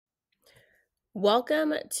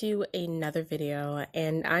Welcome to another video,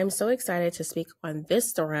 and I'm so excited to speak on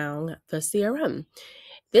this around the CRM.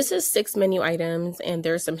 This is 6 menu items, and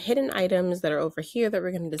there's some hidden items that are over here that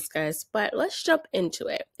we're going to discuss, but let's jump into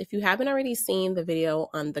it. If you haven't already seen the video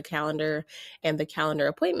on the calendar and the calendar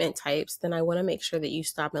appointment types, then I want to make sure that you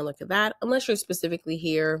stop and look at that, unless you're specifically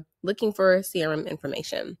here looking for CRM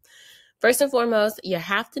information. First and foremost, you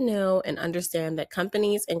have to know and understand that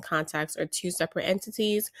companies and contacts are two separate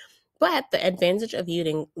entities, but the advantage of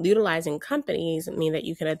utilizing companies mean that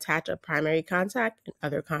you can attach a primary contact and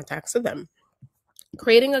other contacts to them.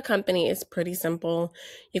 Creating a company is pretty simple.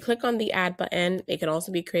 You click on the add button. It can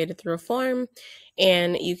also be created through a form,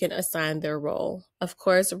 and you can assign their role. Of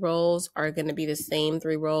course, roles are going to be the same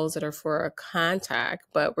 3 roles that are for a contact,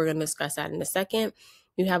 but we're going to discuss that in a second.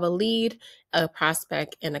 You have a lead, a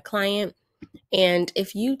prospect, and a client. And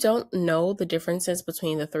if you don't know the differences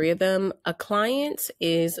between the 3 of them, a client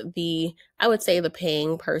is I would say the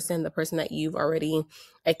paying person, the person that you've already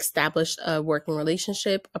established a working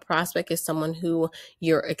relationship. A prospect is someone who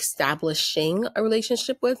you're establishing a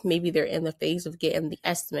relationship with. Maybe they're in the phase of getting the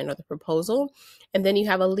estimate or the proposal. And then you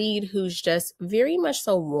have a lead who's just very much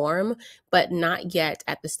so warm, but not yet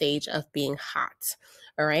at the stage of being hot.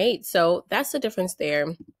 All right. So that's the difference there.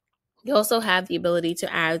 You also have the ability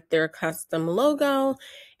to add their custom logo,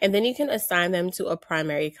 and then you can assign them to a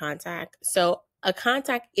primary contact. So a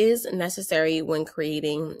contact is necessary when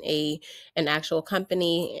creating an actual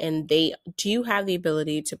company, and they do have the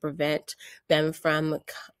ability to prevent them from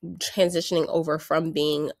transitioning over from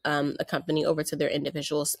being a company over to their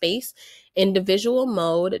individual space. Individual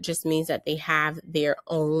mode just means that they have their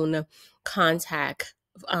own contact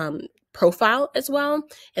profile as well,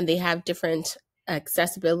 and they have different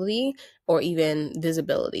accessibility or even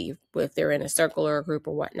visibility if they're in a circle or a group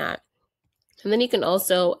or whatnot. And then you can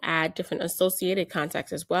also add different associated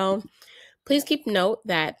contacts as well. Please keep note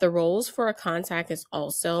that the roles for a contact is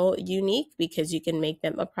also unique because you can make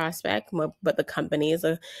them a prospect, but the company is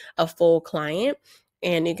a full client,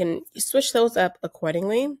 and you can switch those up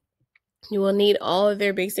accordingly. You will need all of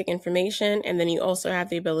their basic information, and then you also have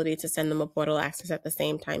the ability to send them a portal access at the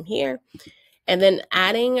same time here. And then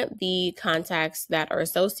adding the contacts that are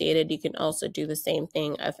associated, you can also do the same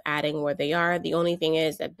thing of adding where they are. The only thing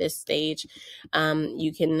is at this stage,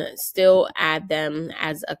 you can still add them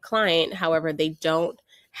as a client. However, they don't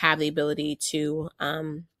have the ability to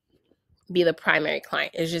be the primary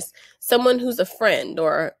client. It's just someone who's a friend,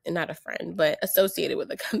 or not a friend, but associated with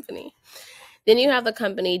the company. Then you have the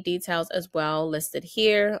company details as well listed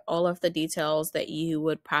here. All of the details that you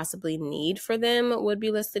would possibly need for them would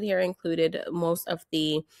be listed here, included most of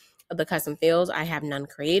the custom fields. I have none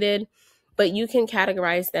created, but you can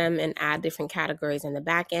categorize them and add different categories in the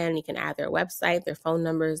back end. You can add their website, their phone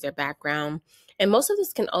numbers, their background, and most of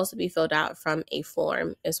this can also be filled out from a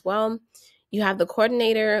form as well. You have the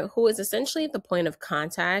coordinator, who is essentially the point of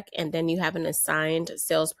contact, and then you have an assigned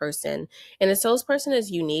salesperson. And a salesperson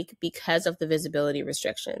is unique because of the visibility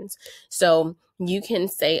restrictions. So you can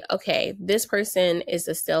say, okay, this person is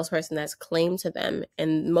the salesperson that's claimed to them.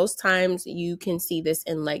 And most times you can see this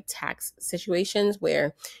in like tax situations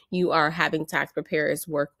where you are having tax preparers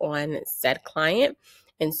work on said client.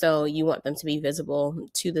 And so you want them to be visible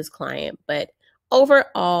to this client. But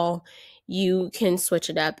overall, you can switch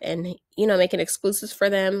it up and, make it exclusive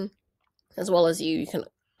for them, as well as you can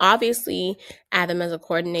obviously add them as a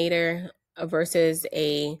coordinator versus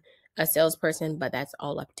a salesperson, but that's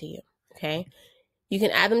all up to you. Okay. You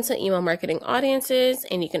can add them to email marketing audiences,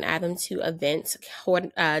 and you can add them to event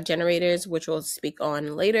generators, which we'll speak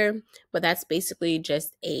on later, but that's basically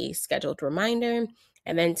just a scheduled reminder.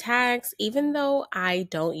 And then tags, even though I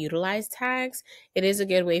don't utilize tags, it is a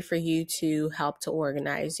good way for you to help to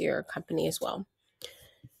organize your company as well.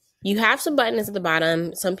 You have some buttons at the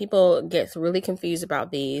bottom. Some people get really confused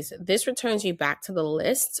about these. This returns you back to the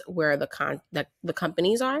list where the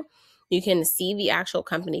companies are. You can see the actual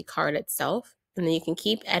company card itself, and then you can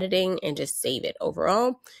keep editing and just save it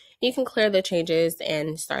overall. You can clear the changes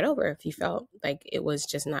and start over if you felt like it was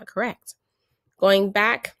just not correct. Going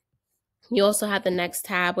back, you also have the next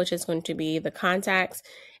tab, which is going to be the contacts.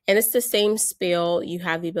 And it's the same spiel. You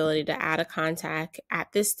have the ability to add a contact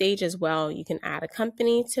at this stage as well. You can add a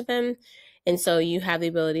company to them. And so you have the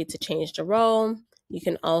ability to change the role. You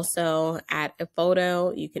can also add a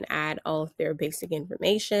photo. You can add all of their basic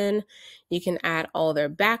information. You can add all their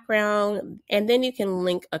background, and then you can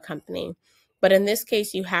link a company. But in this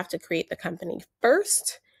case, you have to create the company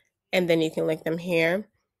first, and then you can link them here.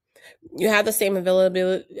 You have the same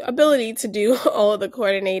ability to do all of the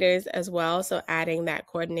coordinators as well. So adding that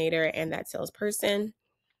coordinator and that salesperson.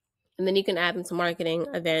 And then you can add them to marketing,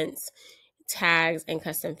 events, tags and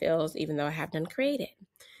custom fields, even though I have none created.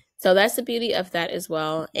 So that's the beauty of that as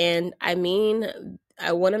well. And I mean,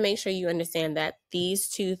 I want to make sure you understand that these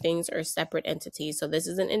two things are separate entities. So this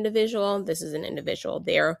is an individual, this is an individual.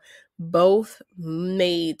 They're both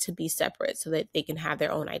made to be separate so that they can have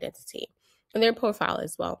their own identity and their profile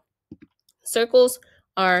as well. Circles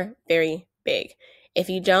are very big. If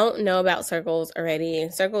you don't know about circles already,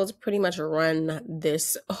 circles pretty much run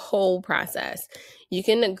this whole process. You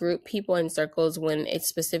can group people in circles when it's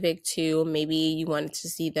specific to maybe you want to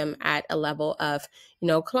see them at a level of,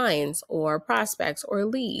 clients or prospects or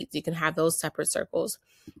leads. You can have those separate circles.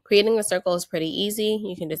 Creating a circle is pretty easy.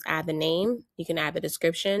 You can just add the name, you can add the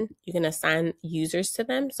description, you can assign users to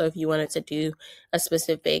them. So if you wanted to do a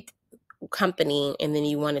specific company and then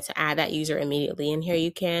you wanted to add that user immediately in here,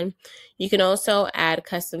 you can. You can also add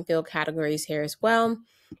custom field categories here as well.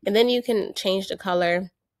 And then you can change the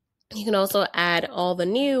color. You can also add all the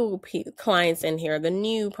new clients in here, the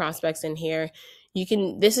new prospects in here.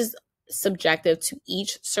 This is subjective to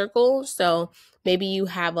each circle. So maybe you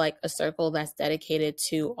have like a circle that's dedicated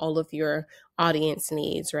to all of your audience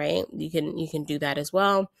needs, right? You can do that as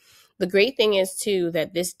well. The great thing is too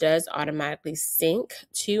that this does automatically sync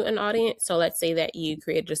to an audience. So let's say that you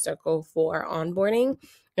created a circle for onboarding,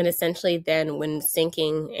 and essentially then when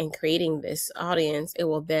syncing and creating this audience, it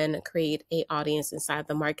will then create an audience inside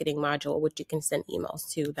the marketing module, which you can send emails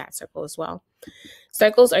to that circle as well.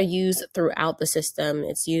 Circles are used throughout the system.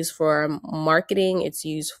 It's used for marketing. It's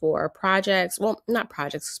used for projects. Well, not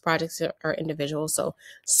projects, because projects are individual, so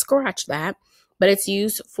scratch that. But it's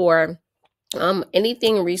used for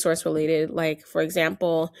anything resource related, like for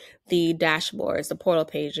example, the dashboards, the portal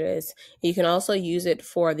pages. You can also use it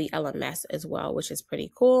for the LMS as well, which is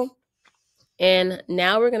pretty cool. And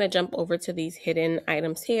now we're going to jump over to these hidden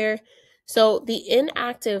items here. So the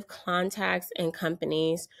inactive contacts and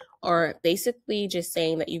companies are basically just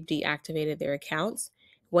saying that you've deactivated their accounts.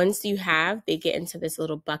 Once you have, they get into this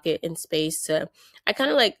little bucket and space I kind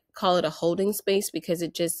of like call it a holding space because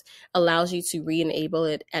it just allows you to re-enable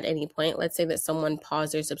it at any point. Let's say that someone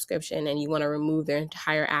paused their subscription and you want to remove their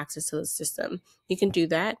entire access to the system. You can do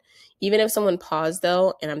that. Even if someone paused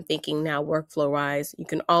though, and I'm thinking now workflow wise, you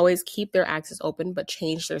can always keep their access open, but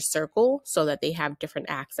change their circle so that they have different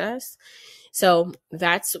access. So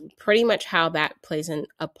that's pretty much how that plays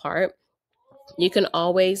a part. You can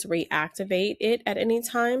always reactivate it at any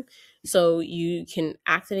time. So you can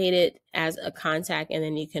activate it as a contact and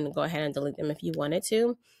then you can go ahead and delete them if you wanted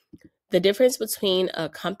to. The difference between a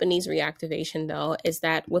company's reactivation, though, is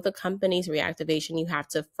that with a company's reactivation, you have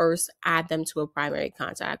to first add them to a primary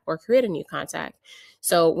contact or create a new contact.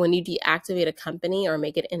 So when you deactivate a company or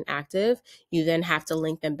make it inactive, you then have to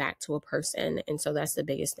link them back to a person. And so that's the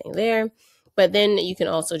biggest thing there. But then you can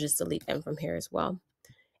also just delete them from here as well.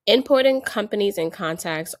 Importing companies and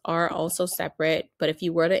contacts are also separate, but if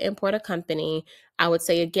you were to import a company, I would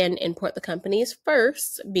say again, import the companies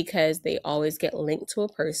first because they always get linked to a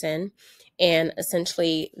person, and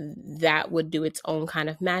essentially that would do its own kind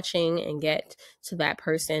of matching and get to that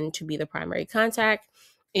person to be the primary contact.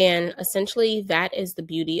 And essentially that is the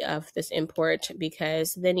beauty of this import,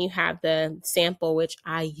 because then you have the sample, which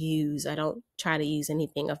I use. I don't try to use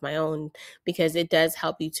anything of my own because it does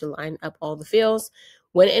help you to line up all the fields.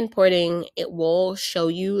 When importing, it will show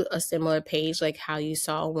you a similar page like how you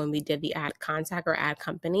saw when we did the add contact or add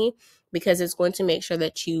company, because it's going to make sure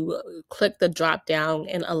that you click the drop down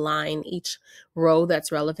and align each row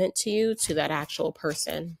that's relevant to you to that actual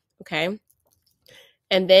person, okay?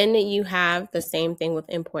 And then you have the same thing with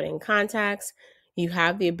importing contacts. You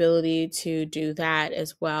have the ability to do that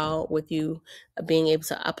as well with you being able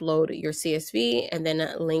to upload your CSV and then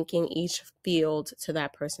linking each field to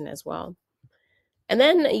that person as well. And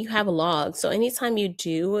then you have a log. So anytime you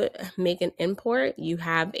do make an import, you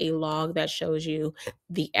have a log that shows you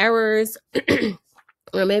the errors,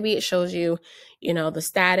 or maybe it shows you, the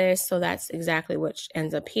status. So that's exactly what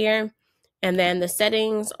ends up here. And then the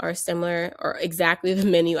settings are similar, or exactly the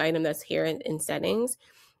menu item that's here in settings.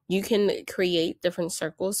 You can create different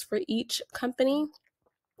circles for each company.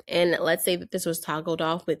 And let's say that this was toggled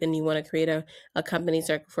off, but then you want to create a company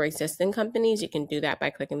circle for existing companies. You can do that by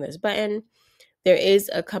clicking this button. There is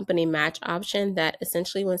a company match option that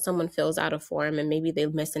essentially when someone fills out a form and maybe they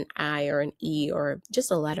miss an I or an E or just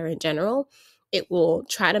a letter in general, it will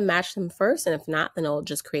try to match them first. And if not, then it'll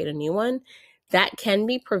just create a new one. That can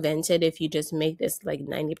be prevented if you just make this like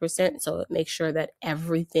 90%. So it makes sure that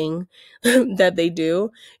everything that they do,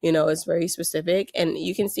 is very specific. And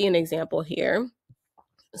you can see an example here.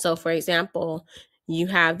 So for example, you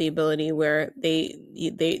have the ability where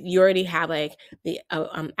you already have like the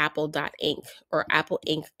Apple.ink or Apple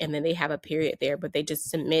Ink, and then they have a period there, but they just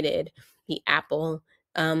submitted the Apple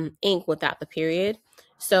ink without the period.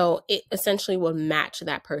 So it essentially will match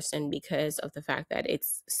that person because of the fact that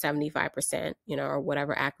it's 75%, or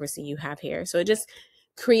whatever accuracy you have here. So it just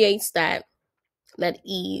creates that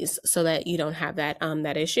ease so that you don't have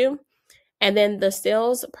that issue. And then the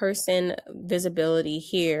salesperson visibility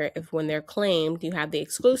here, if when they're claimed, you have the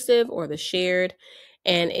exclusive or the shared.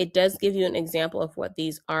 And it does give you an example of what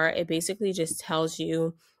these are. It basically just tells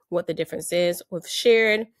you what the difference is. With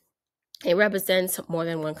shared, it represents more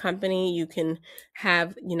than one company. You can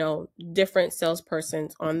have, different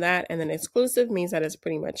salespersons on that. And then exclusive means that it's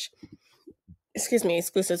pretty much,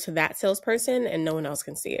 exclusive to that salesperson and no one else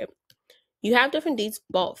can see it. You have different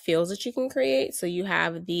default fields that you can create. So you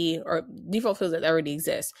have default fields that already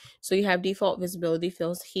exist. So you have default visibility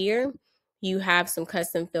fields here. You have some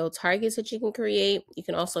custom field targets that you can create. You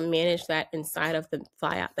can also manage that inside of the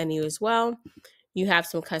flyout menu as well. You have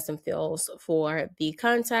some custom fields for the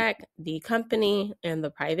contact, the company, and the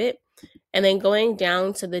private. And then going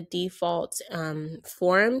down to the default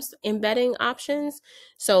forms embedding options.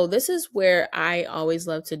 So this is where I always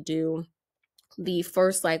love to do the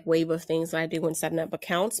first wave of things that I do when setting up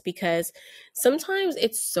accounts, because sometimes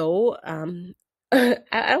it's so I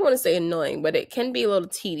don't want to say annoying, but it can be a little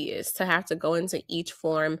tedious to have to go into each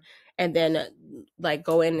form and then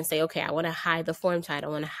go in and say, okay, I want to hide the form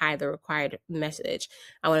title, I want to hide the required message,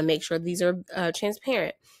 I want to make sure these are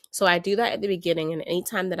transparent. So I do that at the beginning, and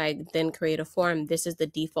anytime that I then create a form, this is the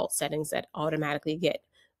default settings that automatically get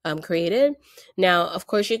created. Now, of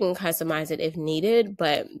course, you can customize it if needed,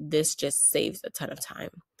 but this just saves a ton of time.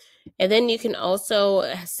 And then you can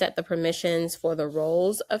also set the permissions for the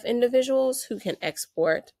roles of individuals who can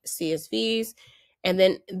export CSVs. And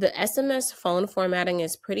then the SMS phone formatting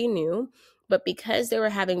is pretty new, but because they were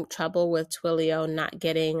having trouble with Twilio not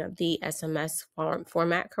getting the SMS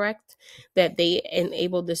format correct, that they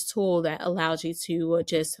enabled this tool that allows you to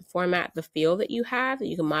just format the field that you have.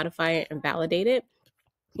 You can modify it and validate it.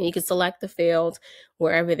 And you can select the field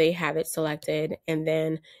wherever they have it selected, and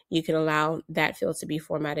then you can allow that field to be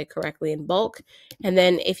formatted correctly in bulk. And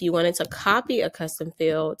then if you wanted to copy a custom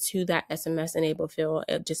field to that SMS enabled field,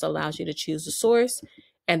 it just allows you to choose the source,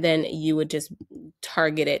 and then you would just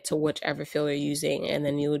target it to whichever field you're using, and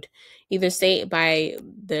then you would either say it by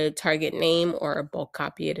the target name or bulk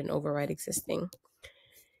copy it and override existing.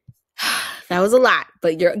 That was a lot,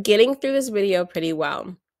 but you're getting through this video pretty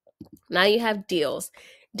well. Now you have deals.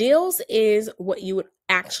 Deals is what you would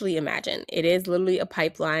actually imagine. It is literally a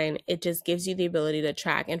pipeline. It just gives you the ability to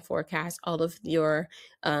track and forecast all of your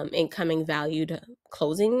incoming valued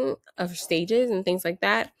closing of stages and things like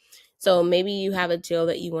that. So maybe you have a deal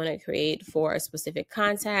that you want to create for a specific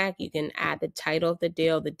contact. You can add the title of the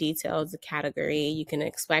deal, the details, the category. You can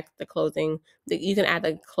expect the closing. You can add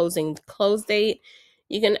the close date.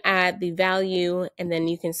 You can add the value, and then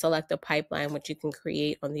you can select a pipeline, which you can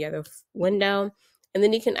create on the other window. And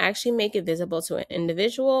then you can actually make it visible to an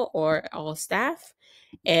individual or all staff.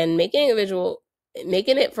 And making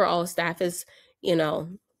it for all staff is,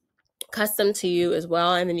 custom to you as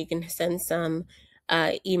well. And then you can send some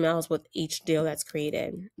emails with each deal that's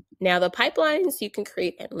created. Now the pipelines, you can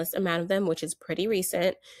create endless amount of them, which is pretty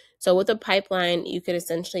recent. So with a pipeline, you could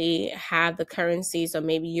essentially have the currency. So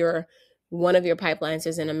maybe one of your pipelines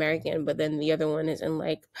is in American, but then the other one is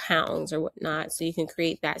in pounds or whatnot. So you can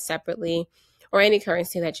create that separately, or any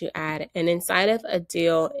currency that you add. And inside of a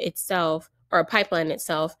deal itself, or a pipeline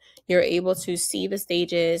itself, you're able to see the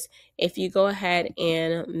stages. If you go ahead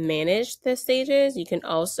and manage the stages, you can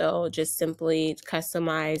also just simply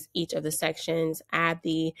customize each of the sections, add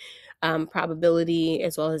the probability,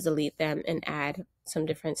 as well as delete them and add some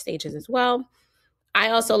different stages as well.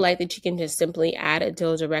 I also like that you can just simply add a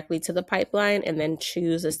deal directly to the pipeline and then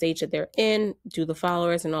choose the stage that they're in, do the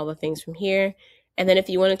followers and all the things from here. And then if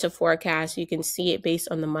you wanted to forecast, you can see it based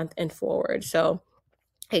on the month and forward. So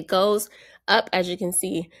it goes up, as you can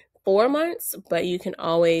see, 4 months, but you can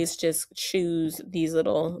always just choose these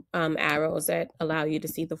little arrows that allow you to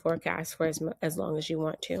see the forecast for as long as you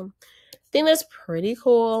want to. I think that's pretty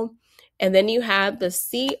cool. And then you have the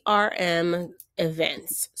CRM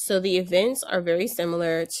events. So the events are very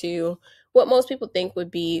similar to what most people think would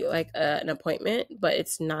be an appointment, but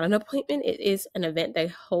it's not an appointment. It is an event that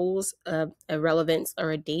holds a relevance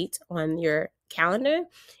or a date on your calendar,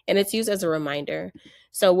 and it's used as a reminder.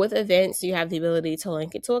 So with events, you have the ability to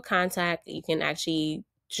link it to a contact. You can actually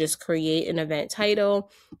just create an event title.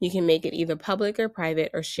 You can make it either public or private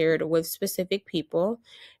or shared with specific people.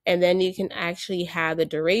 And then you can actually have the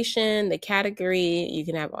duration, the category, you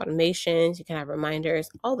can have automations, you can have reminders,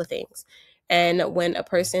 all the things. And when a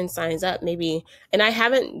person signs up, maybe, and I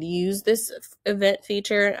haven't used this event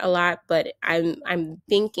feature a lot, but I'm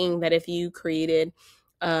thinking that if you created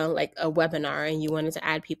like a webinar and you wanted to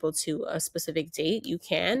add people to a specific date, you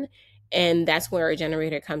can. And that's where a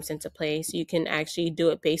generator comes into play. So you can actually do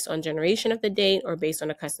it based on generation of the date or based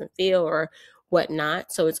on a custom field or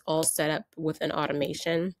whatnot. So it's all set up with an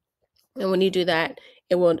automation. And when you do that,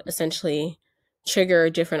 it will essentially trigger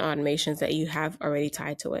different automations that you have already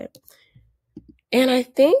tied to it. And I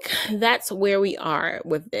think that's where we are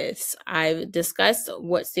with this. I've discussed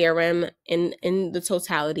what CRM in the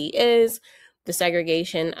totality is, the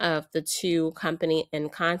segregation of the two company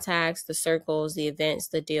and contacts, the circles, the events,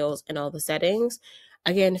 the deals, and all the settings.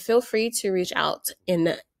 Again, feel free to reach out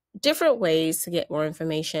in different ways to get more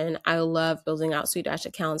information. I love building out SuiteDash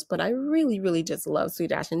accounts, but I really, really just love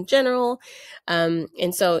SuiteDash in general.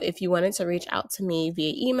 And so if you wanted to reach out to me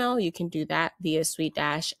via email, you can do that via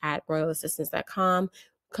SuiteDash@royalassistance.com.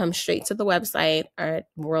 Come straight to the website at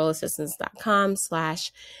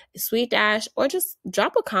royalassistance.com/SuiteDash, or just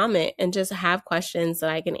drop a comment and just have questions that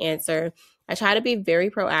I can answer. I try to be very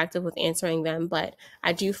proactive with answering them, but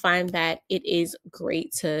I do find that it is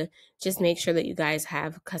great to just make sure that you guys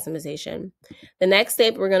have customization. The next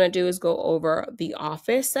step we're going to do is go over the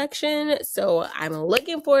office section. So I'm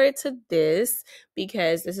looking forward to this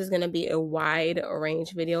because this is going to be a wide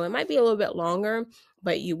range video. It might be a little bit longer,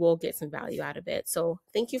 but you will get some value out of it. So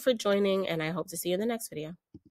thank you for joining, and I hope to see you in the next video.